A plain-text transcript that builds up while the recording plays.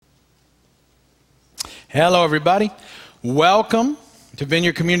Hello, everybody. Welcome to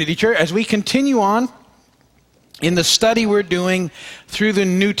Vineyard Community Church. As we continue on in the study we're doing through the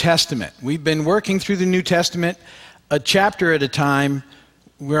New Testament, we've been working through the New Testament a chapter at a time.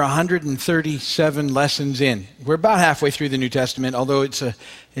 We're 137 lessons in. We're about halfway through the New Testament, although it's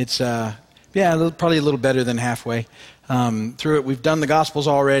probably a little better than halfway through it. We've done the Gospels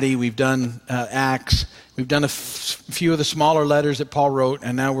already. We've done Acts. We've done a few of the smaller letters that Paul wrote,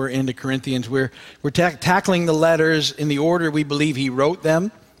 and now we're into Corinthians. We're tackling the letters in the order we believe he wrote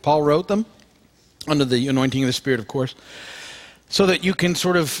them. Paul wrote them, under the anointing of the Spirit, of course, so that you can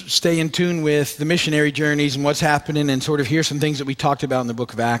sort of stay in tune with the missionary journeys and what's happening and sort of hear some things that we talked about in the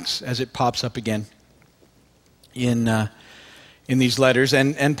book of Acts as it pops up again in these letters.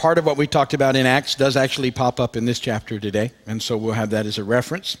 And part of what we talked about in Acts does actually pop up in this chapter today, and so we'll have that as a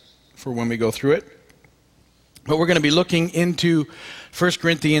reference for when we go through it. But we're going to be looking into 1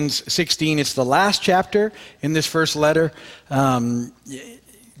 Corinthians 16. It's the last chapter in this first letter.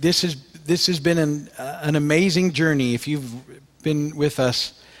 This has been an amazing journey. If you've been with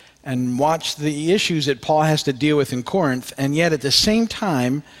us and watched the issues that Paul has to deal with in Corinth, and yet at the same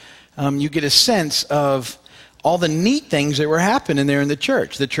time, you get a sense of all the neat things that were happening there in the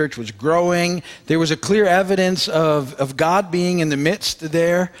church. The church was growing. There was a clear evidence of God being in the midst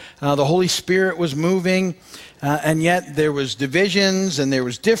there. The Holy Spirit was moving. And yet there was divisions and there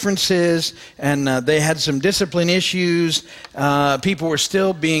was differences, and they had some discipline issues. People were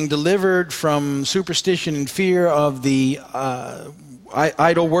still being delivered from superstition and fear of the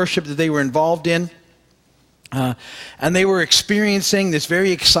idol worship that they were involved in. And they were experiencing this very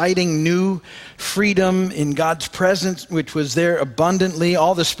exciting new freedom in God's presence, which was there abundantly.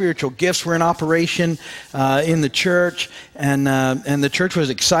 All the spiritual gifts were in operation in the church, and the church was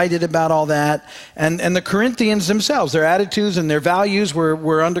excited about all that. And the Corinthians themselves, their attitudes and their values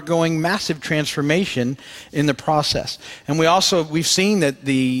were undergoing massive transformation in the process. And we've seen that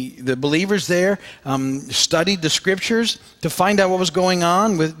the believers there studied the scriptures to find out what was going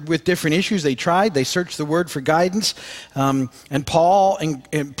on with different issues. They searched the word for guidance, and Paul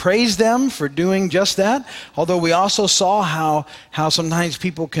praised them for doing just that. Although we also saw how sometimes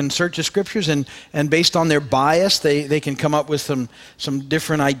people can search the scriptures and based on their bias, they can come up with some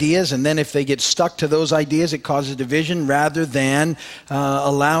different ideas, and then if they get stuck to those ideas, it causes division rather than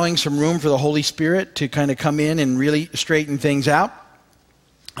allowing some room for the Holy Spirit to kind of come in and really straighten things out.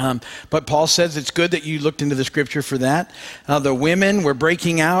 But Paul says it's good that you looked into the scripture for that. The women were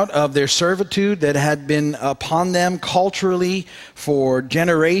breaking out of their servitude that had been upon them culturally for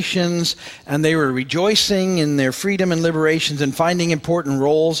generations, and they were rejoicing in their freedom and liberations and finding important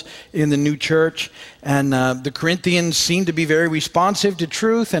roles in the new church. And the Corinthians seem to be very responsive to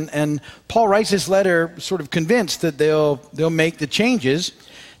truth, and Paul writes this letter sort of convinced that they'll make the changes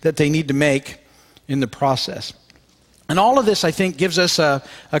that they need to make in the process. And all of this, I think, gives us a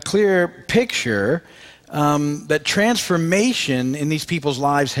clear picture that transformation in these people's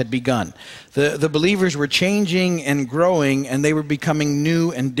lives had begun. The believers were changing and growing, and they were becoming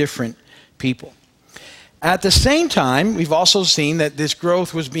new and different people. At the same time, we've also seen that this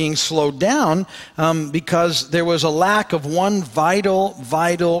growth was being slowed down because there was a lack of one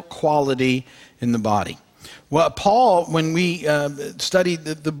vital quality in the body. Well, Paul, when we studied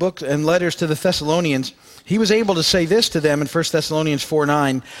the book and letters to the Thessalonians, he was able to say this to them in 1 Thessalonians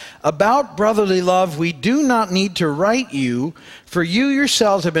 4:9, "About brotherly love, we do not need to write you, for you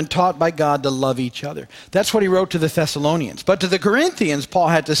yourselves have been taught by God to love each other." That's what he wrote to the Thessalonians. But to the Corinthians, Paul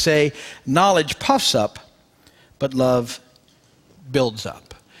had to say, knowledge puffs up, but love builds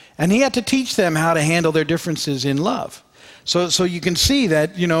up. And he had to teach them how to handle their differences in love. So you can see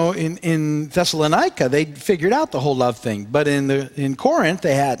that, in Thessalonica, they figured out the whole love thing. But in Corinth,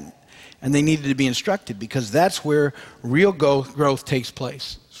 they hadn't. And they needed to be instructed, because that's where real growth takes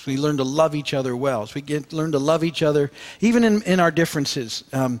place. So we learn to love each other well. So we learn to love each other, even in our differences,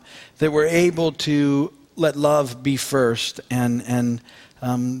 that we're able to let love be first and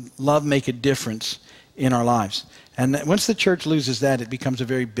love make a difference in our lives. And once the church loses that, it becomes a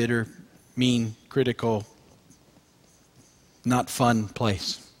very bitter, mean, critical, not fun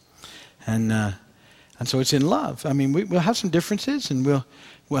place. And so it's in love. I mean, we'll have some differences, and we'll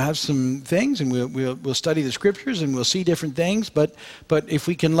have some things, and we'll study the scriptures, and we'll see different things. But if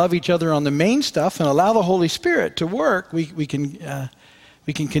we can love each other on the main stuff and allow the Holy Spirit to work, we can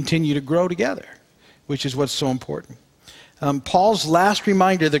continue to grow together, which is what's so important. Paul's last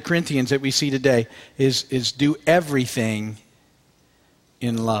reminder to the Corinthians that we see today is do everything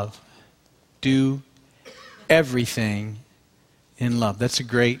in love. Do everything in love. That's a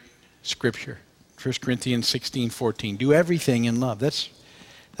great scripture. 1 Corinthians 16:14. Do everything in love. That's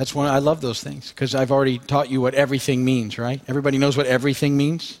That's one, I love those things because I've already taught you what everything means, right? Everybody knows what everything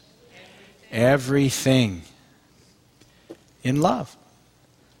means? Everything. In love.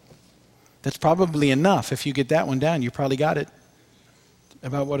 That's probably enough. If you get that one down, you probably got it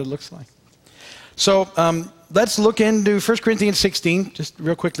about what it looks like. So let's look into 1 Corinthians 16, just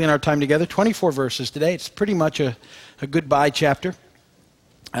real quickly in our time together. 24 verses today. It's pretty much a goodbye chapter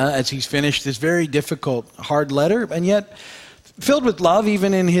as he's finished this very difficult, hard letter, and yet filled with love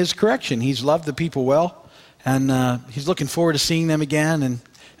even in his correction. He's loved the people well, and he's looking forward to seeing them again,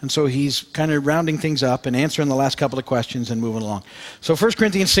 and so he's kind of rounding things up and answering the last couple of questions and moving along. So 1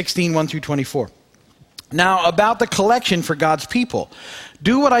 Corinthians 16, 1 through 24. Now, about the collection for God's people.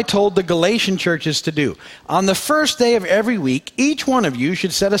 Do what I told the Galatian churches to do. On the first day of every week, each one of you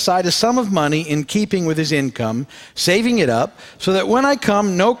should set aside a sum of money in keeping with his income, saving it up, so that when I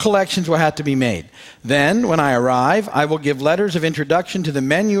come, no collections will have to be made. Then, when I arrive, I will give letters of introduction to the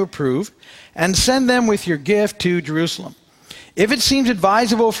men you approve, and send them with your gift to Jerusalem. If it seems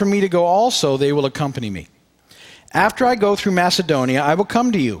advisable for me to go also, they will accompany me. After I go through Macedonia, I will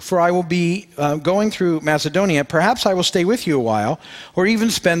come to you, for I will be going through Macedonia. Perhaps I will stay with you a while, or even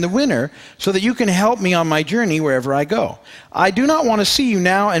spend the winter, so that you can help me on my journey wherever I go. I do not want to see you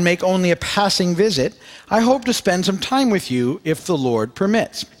now and make only a passing visit. I hope to spend some time with you if the Lord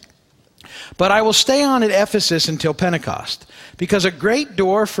permits. But I will stay on at Ephesus until Pentecost, because a great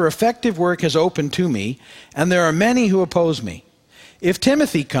door for effective work has opened to me, and there are many who oppose me. If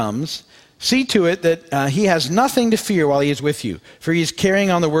Timothy comes, see to it that he has nothing to fear while he is with you, for he is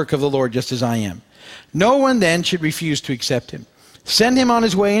carrying on the work of the Lord just as I am. No one then should refuse to accept him. Send him on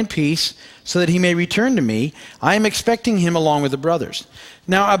his way in peace, so that he may return to me. I am expecting him along with the brothers.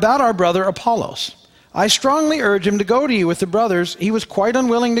 Now about our brother Apollos. I strongly urge him to go to you with the brothers. He was quite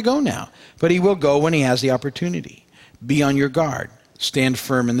unwilling to go now, but he will go when he has the opportunity. Be on your guard. Stand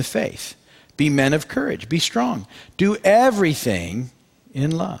firm in the faith. Be men of courage. Be strong. Do everything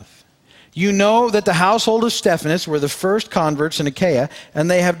in love. You know that the household of Stephanas were the first converts in Achaia,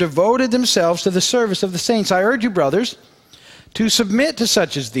 and they have devoted themselves to the service of the saints. I urge you, brothers, to submit to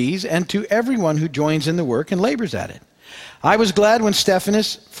such as these and to everyone who joins in the work and labors at it. I was glad when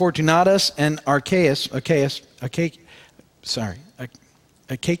Stephanas, Fortunatus, and Achaicus,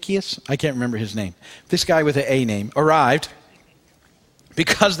 I can't remember his name, this guy with an A name, arrived,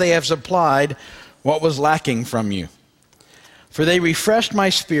 because they have supplied what was lacking from you. For they refreshed my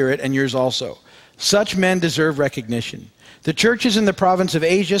spirit and yours also. Such men deserve recognition. The churches in the province of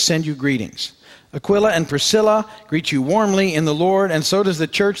Asia send you greetings. Aquila and Priscilla greet you warmly in the Lord, and so does the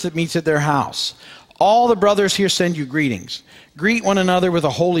church that meets at their house. All the brothers here send you greetings. Greet one another with a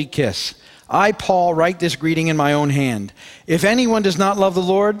holy kiss. I, Paul, write this greeting in my own hand. If anyone does not love the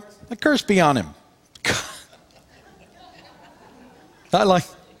Lord, a curse be on him.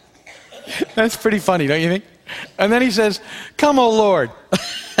 That's pretty funny, don't you think? And then he says, come, O Lord.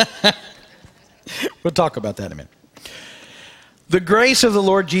 We'll talk about that in a minute. The grace of the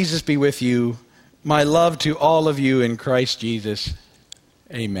Lord Jesus be with you. My love to all of you in Christ Jesus.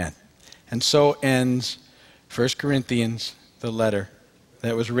 Amen. And so ends 1 Corinthians, the letter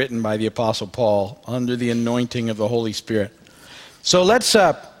that was written by the Apostle Paul under the anointing of the Holy Spirit. So let's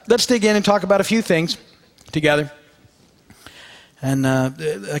dig in and talk about a few things together. And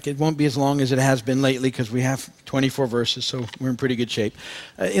it won't be as long as it has been lately because we have 24 verses, so we're in pretty good shape.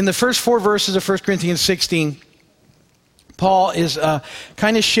 In the first 4 verses of 1 Corinthians 16, Paul is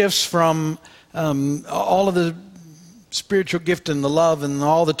kind of shifts from all of the spiritual gift and the love and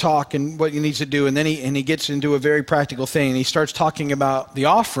all the talk and what he needs to do, and then he gets into a very practical thing. And he starts talking about the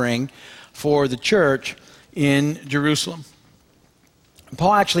offering for the church in Jerusalem.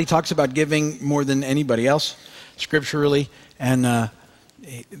 Paul actually talks about giving more than anybody else scripturally. And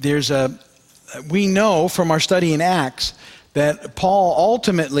we know from our study in Acts that Paul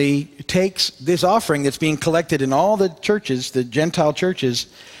ultimately takes this offering that's being collected in all the churches, the Gentile churches,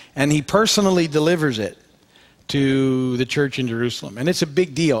 and he personally delivers it to the church in Jerusalem. And it's a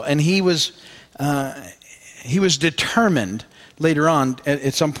big deal. And he was determined later on,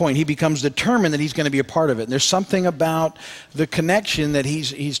 at some point, he becomes determined that he's going to be a part of it. And there's something about the connection that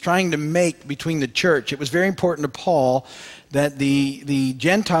he's trying to make between the church. It was very important to Paul that the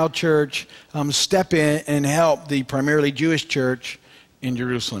Gentile church step in and help the primarily Jewish church in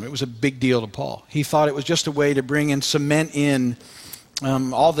Jerusalem. It was a big deal to Paul. He thought it was just a way to bring and cement in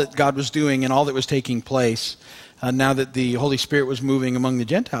all that God was doing and all that was taking place. Now that the Holy Spirit was moving among the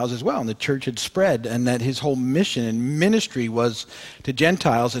Gentiles as well, and the church had spread, and that his whole mission and ministry was to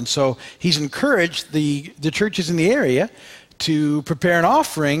Gentiles. And so he's encouraged the churches in the area to prepare an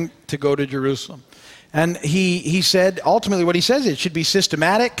offering to go to Jerusalem. And he said, ultimately what he says, it should be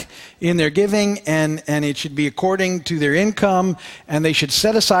systematic in their giving, and it should be according to their income, and they should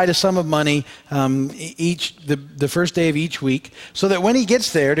set aside a sum of money the first day of each week, so that when he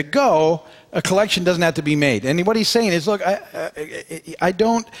gets there to go, a collection doesn't have to be made. And what he's saying is, look, I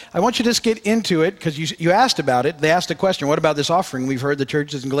want you to just get into it, because you asked about it. They asked a question, what about this offering? We've heard the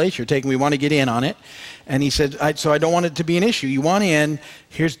churches in Galatia are taking, we want to get in on it. And he said, so I don't want it to be an issue. You want in,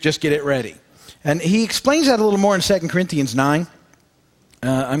 just get it ready. And he explains that a little more in 2 Corinthians 9.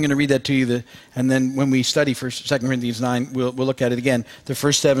 I'm going to read that to you, and then when we study 2 Corinthians 9, we'll look at it again, the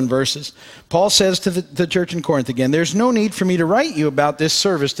first 7 verses. Paul says to the church in Corinth again, there's no need for me to write you about this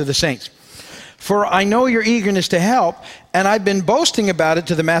service to the saints. For I know your eagerness to help, and I've been boasting about it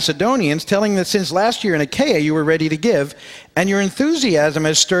to the Macedonians, telling that since last year in Achaia you were ready to give, and your enthusiasm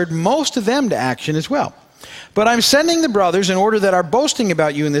has stirred most of them to action as well. But I'm sending the brothers in order that our boasting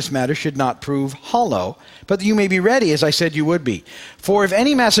about you in this matter should not prove hollow, but that you may be ready, as I said you would be. For if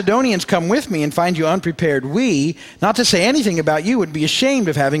any Macedonians come with me and find you unprepared, we, not to say anything about you, would be ashamed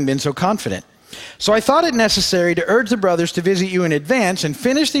of having been so confident. So I thought it necessary to urge the brothers to visit you in advance and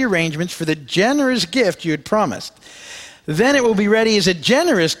finish the arrangements for the generous gift you had promised. Then it will be ready as a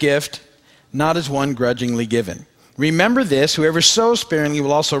generous gift, not as one grudgingly given. Remember this, whoever sows sparingly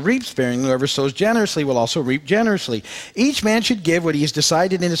will also reap sparingly, whoever sows generously will also reap generously. Each man should give what he has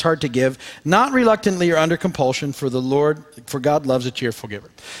decided in his heart to give, not reluctantly or under compulsion, for God loves a cheerful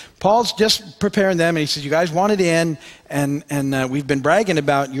giver. Paul's just preparing them, and he says, you guys want it in, and we've been bragging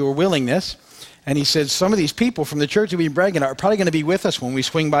about your willingness. And he says, some of these people from the church that we've been bragging are probably going to be with us when we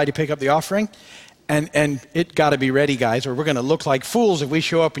swing by to pick up the offering. And it got to be ready, guys, or we're going to look like fools if we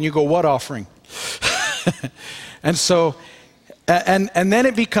show up and you go, what offering? And so, and then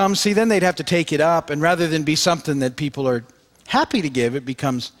it becomes, then they'd have to take it up, and rather than be something that people are happy to give, it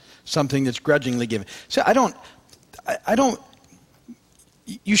becomes something that's grudgingly given. So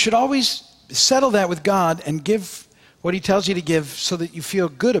you should always settle that with God and give what he tells you to give so that you feel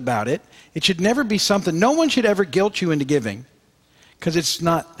good about it. It should never be something, no one should ever guilt you into giving, because it's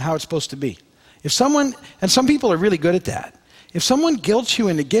not how it's supposed to be. If someone, and some people are really good at that, if someone guilts you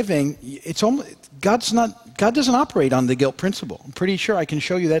into giving, it's almost, God doesn't operate on the guilt principle. I'm pretty sure I can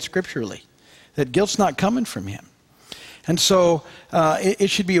show you that scripturally, that guilt's not coming from him. And so it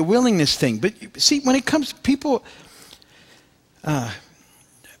should be a willingness thing. But see, when it comes to people,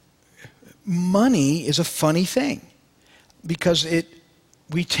 money is a funny thing, because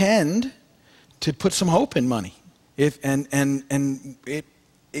we tend to put some hope in money, and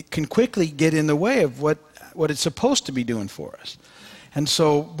it can quickly get in the way of what it's supposed to be doing for us. And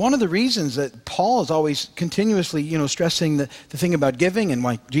so one of the reasons that Paul is always continuously, stressing the thing about giving, and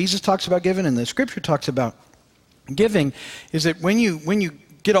why Jesus talks about giving and the scripture talks about giving, is that when you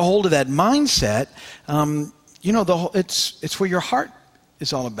get a hold of that mindset, it's where your heart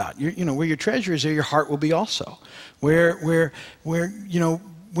is all about. Where your treasure is, there your heart will be also. Where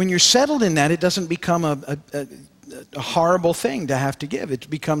when you're settled in that, it doesn't become a horrible thing to have to give. It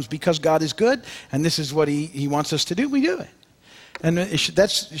becomes, because God is good and this is what he wants us to do, we do it. And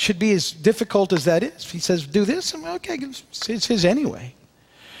that should be as difficult as that is. He says, do this, and okay, it's his anyway.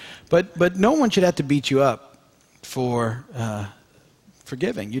 But no one should have to beat you up for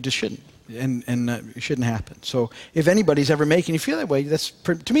giving. You just shouldn't. And it shouldn't happen. So if anybody's ever making you feel that way,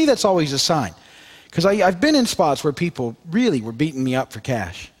 to me that's always a sign. Because I've been in spots where people really were beating me up for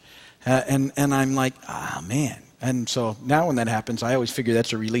cash. And I'm like, man. And so now when that happens, I always figure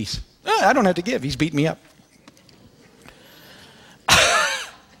that's a release. I don't have to give. He's beating me up.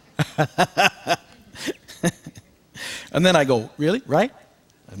 And then I go, really? Right?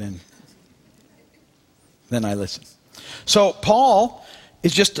 And then I listen. So Paul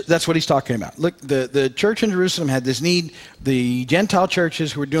is that's what he's talking about. Look, the church in Jerusalem had this need. The Gentile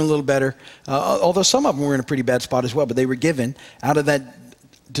churches who were doing a little better, although some of them were in a pretty bad spot as well, but they were given out of that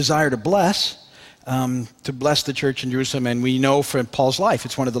desire to bless the church in Jerusalem. And we know from Paul's life,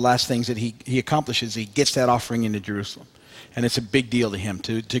 it's one of the last things that he accomplishes. He gets that offering into Jerusalem. And it's a big deal to him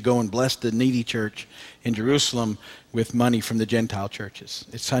to go and bless the needy church in Jerusalem with money from the Gentile churches.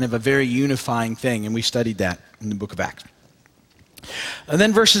 It's kind of a very unifying thing, and we studied that in the book of Acts. And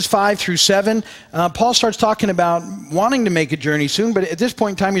then verses 5 through 7, Paul starts talking about wanting to make a journey soon, but at this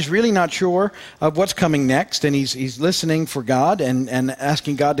point in time, he's really not sure of what's coming next, and he's listening for God and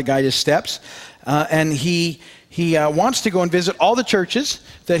asking God to guide his steps. And he wants to go and visit all the churches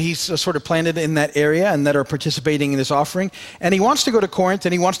that he's sort of planted in that area and that are participating in this offering. And he wants to go to Corinth,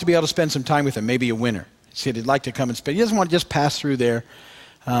 and he wants to be able to spend some time with them, maybe a winter. He said he'd like to come and spend. He doesn't want to just pass through there,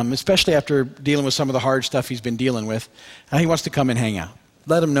 especially after dealing with some of the hard stuff he's been dealing with. He wants to come and hang out.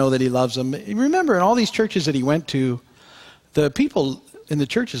 let them know that he loves them. Remember, in all these churches that he went to, the people in the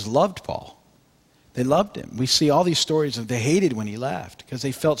churches loved Paul. They loved him. We see all these stories of they hated when he left because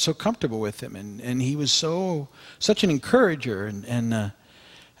they felt so comfortable with him. And he was such an encourager and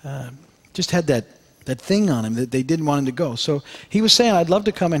just had that thing on him that they didn't want him to go. So he was saying, I'd love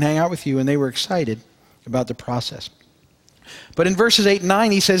to come and hang out with you. And they were excited about the process. But in verses 8 and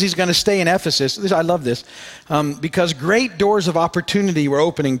 9, he says he's going to stay in Ephesus. I love this. Because great doors of opportunity were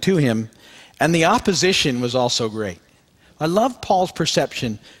opening to him. And the opposition was also great. I love Paul's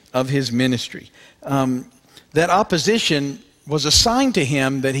perception of his ministry. That opposition was a sign to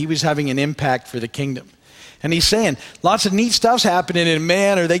him that he was having an impact for the kingdom. And he's saying, lots of neat stuff's happening, and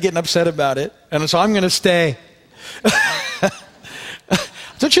man, are they getting upset about it. And so I'm going to stay.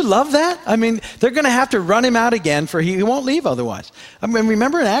 Don't you love that? I mean, they're going to have to run him out again for he won't leave otherwise. I mean,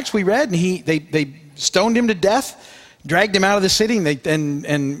 remember in Acts we read, and they stoned him to death, dragged him out of the city,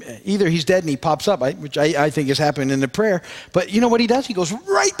 and either he's dead and he pops up, which I think is happening in the prayer. But you know what he does? He goes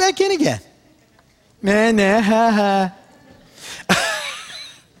right back in again. I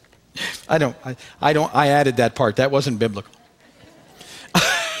added that part. That wasn't biblical.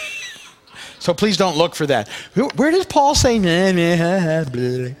 So please don't look for that. Where does Paul say, It's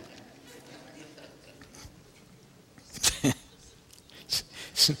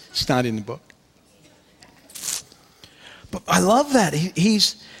not in the book. But I love that.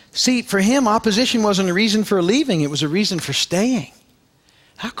 See, for him, opposition wasn't a reason for leaving. It was a reason for staying.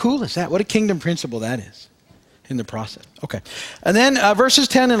 How cool is that? What a kingdom principle that is in the process. Okay. And then verses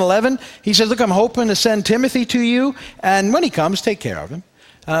 10 and 11, he says, look, I'm hoping to send Timothy to you. And when he comes, take care of him.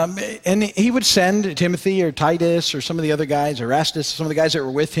 And he would send Timothy or Titus or some of the other guys, Erastus, some of the guys that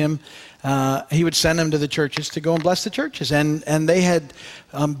were with him. He would send them to the churches to go and bless the churches. And they had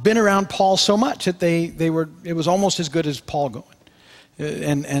been around Paul so much that it was almost as good as Paul going.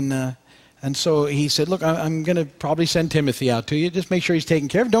 And so he said, look, I'm going to probably send Timothy out to you. Just make sure he's taken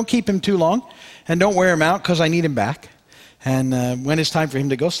care of. Don't keep him too long. And don't wear him out because I need him back. And when it's time for him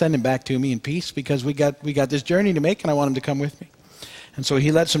to go, send him back to me in peace because we got this journey to make and I want him to come with me. And so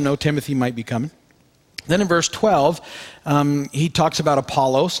he lets him know Timothy might be coming. Then in verse 12, he talks about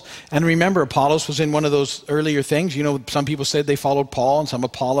Apollos. And remember, Apollos was in one of those earlier things. You know, some people said they followed Paul and some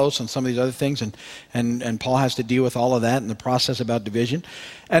Apollos and some of these other things. And Paul has to deal with all of that in the process about division.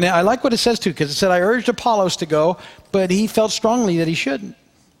 And I like what it says, too, because it said, I urged Apollos to go, but he felt strongly that he shouldn't.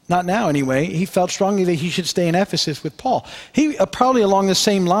 Not now, anyway. He felt strongly that he should stay in Ephesus with Paul. He probably along the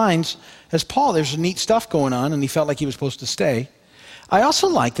same lines as Paul. There's neat stuff going on, and he felt like he was supposed to stay. I also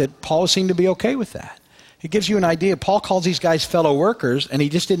like that Paul seemed to be okay with that. It gives you an idea. Paul calls these guys fellow workers, and he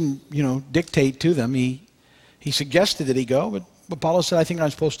just didn't, dictate to them. He suggested that he go, but Paul said, I think I'm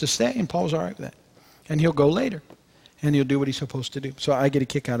supposed to stay, and Paul was all right with that. And he'll go later, and he'll do what he's supposed to do. So I get a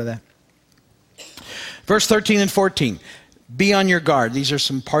kick out of that. Verse 13 and 14, be on your guard. These are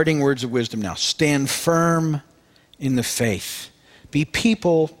some parting words of wisdom now. Stand firm in the faith. Be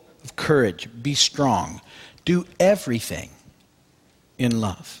people of courage. Be strong. Do everything in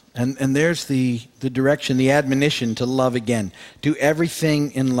love. And there's the direction, the admonition to love again. Do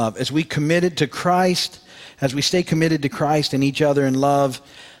everything in love. As we committed to Christ, as we stay committed to Christ and each other in love,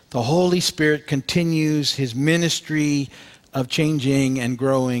 the Holy Spirit continues his ministry of changing and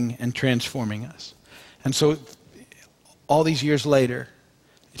growing and transforming us. And so all these years later,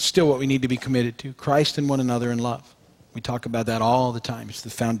 it's still what we need to be committed to. Christ and one another in love. We talk about that all the time. It's the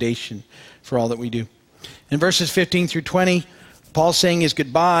foundation for all that we do. In verses 15 through 20, Paul's saying his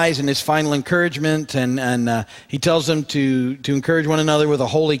goodbyes and his final encouragement, and he tells them to encourage one another with a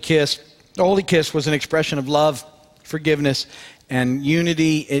holy kiss. The holy kiss was an expression of love, forgiveness, and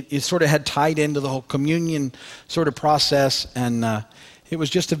unity. It sort of had tied into the whole communion sort of process, and it was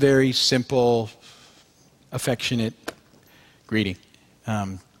just a very simple, affectionate greeting.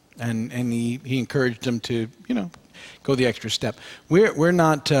 And he encouraged them to, go the extra step. We're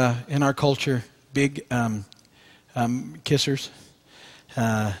not, in our culture, big kissers.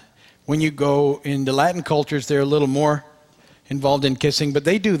 When you go into Latin cultures, they're a little more involved in kissing, but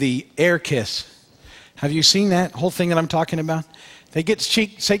they do the air kiss. Have you seen that whole thing that I'm talking about? They get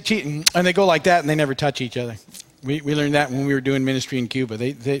cheek, and they go like that, and they never touch each other. We learned that when we were doing ministry in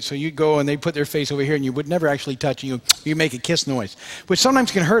Cuba. So you go and they put their face over here, and you would never actually touch you. You make a kiss noise, which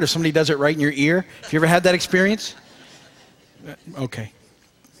sometimes can hurt if somebody does it right in your ear. Have you ever had that experience? Okay.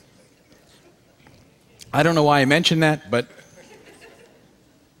 I don't know why I mentioned that, but.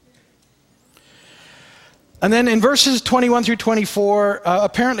 And then in verses 21 through 24,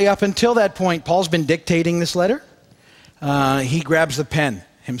 apparently up until that point, Paul's been dictating this letter. He grabs the pen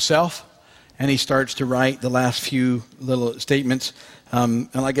himself, and he starts to write the last few little statements. And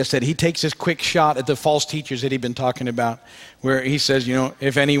like I said, he takes this quick shot at the false teachers that he'd been talking about, where he says,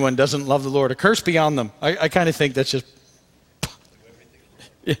 if anyone doesn't love the Lord, a curse be on them. I kind of think that's just...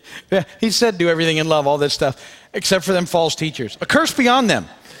 Yeah, he said do everything in love, all that stuff, except for them false teachers. A curse be on them.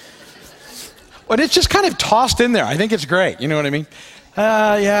 But it's just kind of tossed in there. I think it's great. You know what I mean?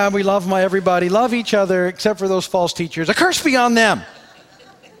 Yeah, we love everybody. Love each other, except for those false teachers. A curse be on them.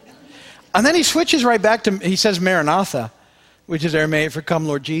 And then he switches right back to, he says Maranatha, which is Aramaic for come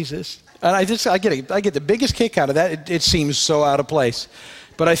Lord Jesus. And I get the biggest kick out of that. It seems so out of place.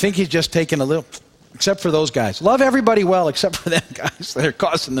 But I think he's just taken a little, except for those guys. Love everybody well, except for them guys that are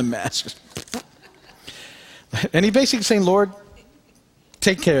causing the mess. And he's basically saying, Lord,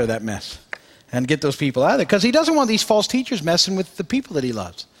 take care of that mess and get those people out of there. Because he doesn't want these false teachers messing with the people that he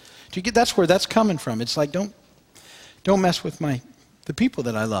loves. Do you get, that's where that's coming from. It's like, don't mess with the people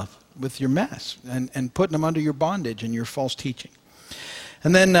that I love, with your mess, and putting them under your bondage and your false teaching.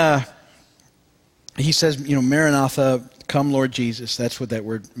 And then he says, Maranatha, come Lord Jesus. That's what that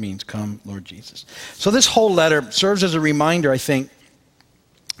word means, come Lord Jesus. So this whole letter serves as a reminder, I think,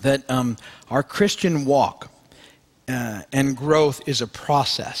 that our Christian walk and growth is a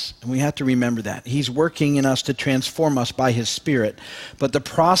process. And we have to remember that. He's working in us to transform us by his Spirit. But the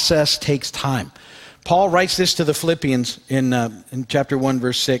process takes time. Paul writes this to the Philippians in chapter 1,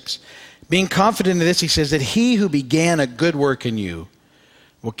 verse 6. Being confident of this, he says that he who began a good work in you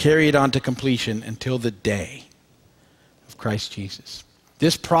will carry it on to completion until the day of Christ Jesus.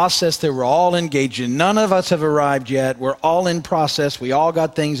 This process that we're all engaged in, none of us have arrived yet. We're all in process. We all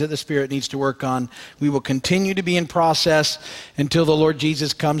got things that the Spirit needs to work on. We will continue to be in process until the Lord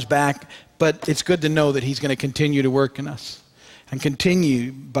Jesus comes back. But it's good to know that he's going to continue to work in us and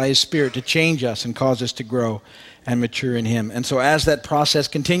continue by his Spirit to change us and cause us to grow and mature in him. And so as that process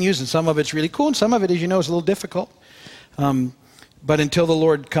continues, and some of it's really cool, and some of it, as you know, is a little difficult. But until the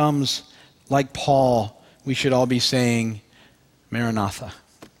Lord comes, like Paul, we should all be saying, Maranatha,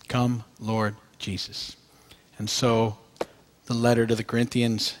 come Lord Jesus. And so the letter to the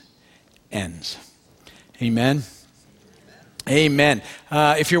Corinthians ends. Amen. Amen.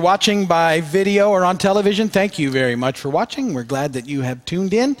 If you're watching by video or on television, thank you very much for watching. We're glad that you have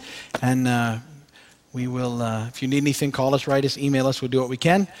tuned in. And we will, if you need anything, call us, write us, email us. We'll do what we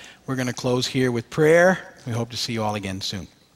can. We're going to close here with prayer. We hope to see you all again soon.